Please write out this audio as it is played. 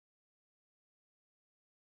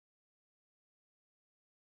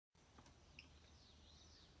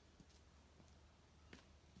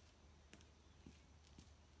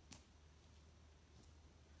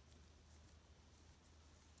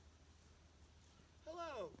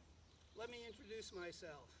let me introduce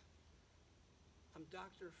myself. I'm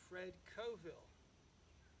Dr. Fred Coville.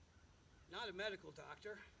 Not a medical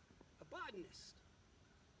doctor, a botanist.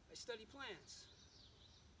 I study plants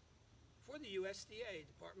for the USDA,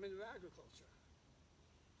 Department of Agriculture.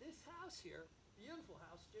 This house here, beautiful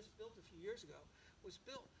house, just built a few years ago, was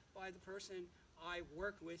built by the person I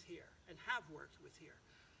work with here and have worked with here,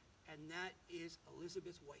 and that is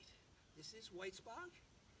Elizabeth White. This is Whitesbog.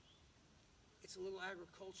 It's a little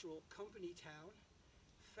agricultural company town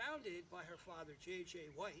founded by her father,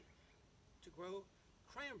 J.J. White, to grow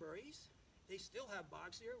cranberries. They still have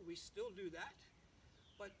bogs here. We still do that.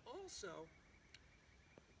 But also,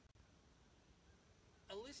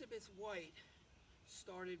 Elizabeth White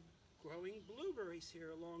started growing blueberries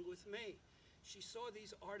here along with me. She saw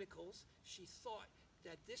these articles. She thought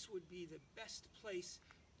that this would be the best place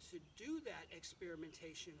to do that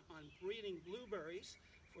experimentation on breeding blueberries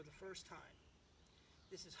for the first time.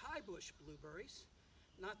 This is highbush blueberries,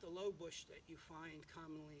 not the low bush that you find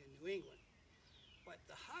commonly in New England. But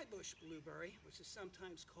the highbush blueberry, which is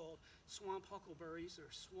sometimes called swamp huckleberries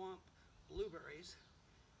or swamp blueberries,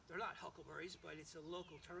 they're not huckleberries, but it's a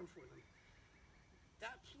local term for them.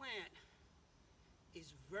 That plant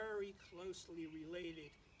is very closely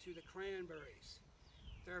related to the cranberries.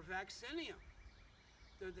 They're vaccinium.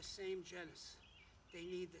 They're the same genus. They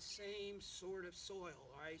need the same sort of soil,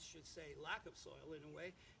 or I should say lack of soil in a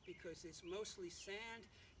way, because it's mostly sand.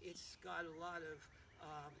 It's got a lot of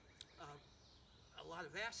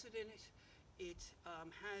acid in it. It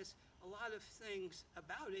has a lot of things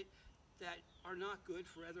about it that are not good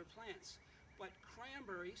for other plants. But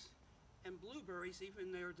cranberries and blueberries,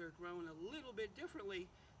 even though they're grown a little bit differently,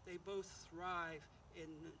 they both thrive in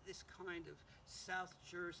this kind of South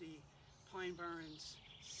Jersey, Pine Barrens,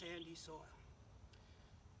 sandy soil.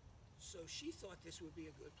 So she thought this would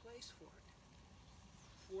be a good place for it,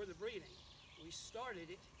 for the breeding. We started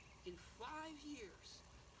it in 5 years,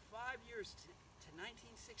 5 years to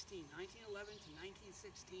 1916, 1911 to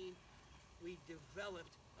 1916. We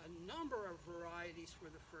developed a number of varieties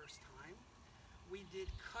for the first time. We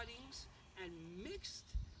did cuttings and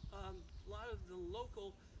mixed a lot of the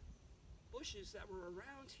local bushes that were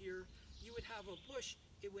around here. You would have a bush,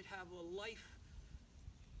 it would have a life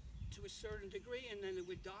to a certain degree, and then it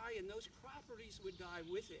would die, and those properties would die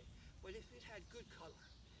with it. But if it had good color,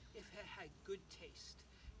 if it had good taste,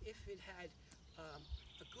 if it had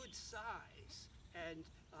a good size, and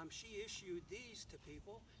she issued these to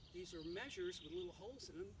people. These are measures with little holes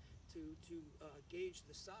in them to gauge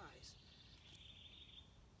the size.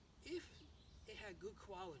 If it had good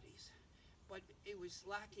qualities, but it was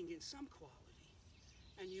lacking in some quality,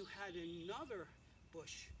 and you had another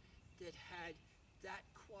bush that had that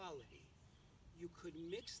quality, you could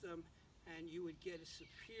mix them and you would get a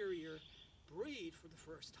superior breed for the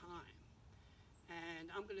first time.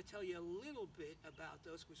 And I'm going to tell you a little bit about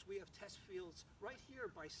those, because we have test fields right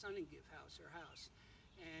here by Suningive house, her house,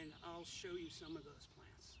 and I'll show you some of those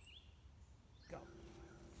plants. Go.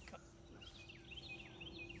 Cut.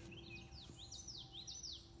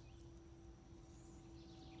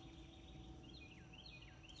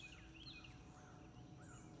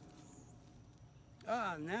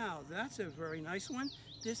 Now that's a very nice one.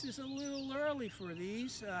 This is a little early for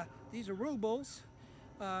these. These are rubles.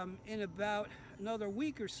 In about another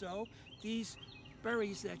week or so, these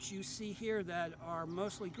berries that you see here that are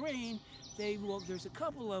mostly green, there's a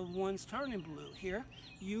couple of ones turning blue here.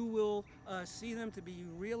 You will see them to be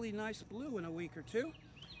really nice blue in a week or two.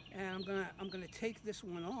 And I'm gonna take this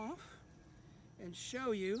one off and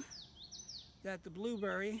show you that the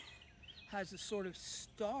blueberry has a sort of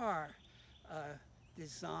star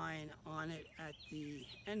design on it at the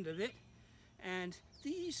end of it. And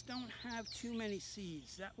these don't have too many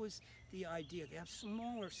seeds. That was the idea. They have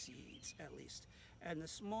smaller seeds, at least. And the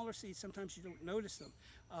smaller seeds, sometimes you don't notice them.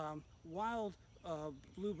 Wild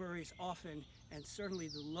blueberries often, and certainly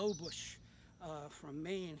the low bush from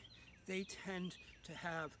Maine, they tend to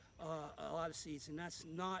have a lot of seeds, and that's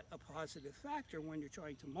not a positive factor when you're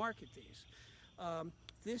trying to market these.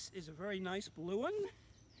 This is a very nice blue one,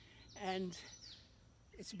 and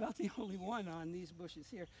it's about the only one on these bushes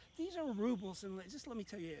here. These are rubles, and just let me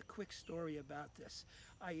tell you a quick story about this.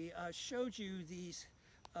 I showed you these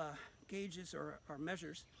gauges or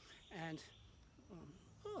measures, and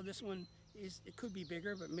oh, this one it could be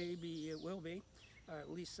bigger, but maybe it will be, or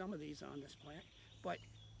at least some of these on this plant. But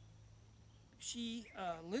she,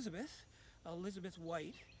 Elizabeth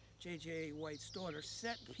White, J.J. White's daughter,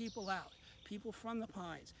 sent people out, people from the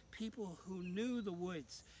pines, people who knew the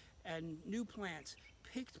woods and knew plants,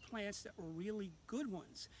 picked plants that were really good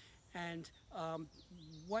ones. And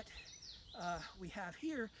what we have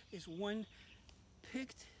here is one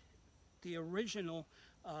picked the original,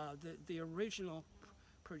 the original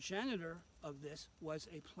progenitor of this was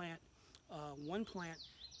a plant, one plant,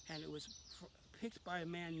 and it was picked by a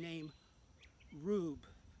man named Rube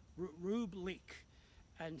Leek,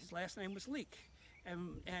 and his last name was Leek.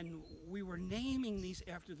 And we were naming these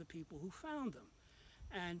after the people who found them.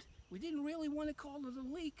 And we didn't really want to call it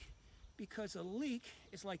a leek because a leek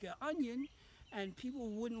is like an onion, and people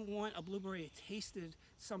wouldn't want a blueberry that tasted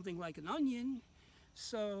something like an onion,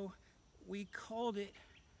 so we called it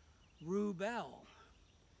Rubelle.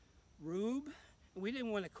 Rube. We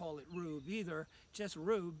didn't want to call it Rube either, just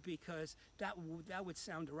Rube, because that would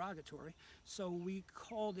sound derogatory. So we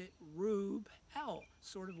called it Rubelle,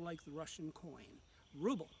 sort of like the Russian coin,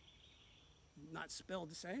 ruble. Not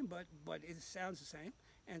spelled the same, but it sounds the same.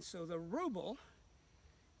 And so the ruble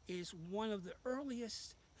is one of the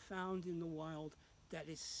earliest found in the wild that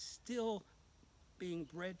is still being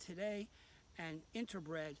bred today and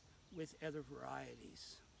interbred with other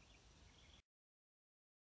varieties.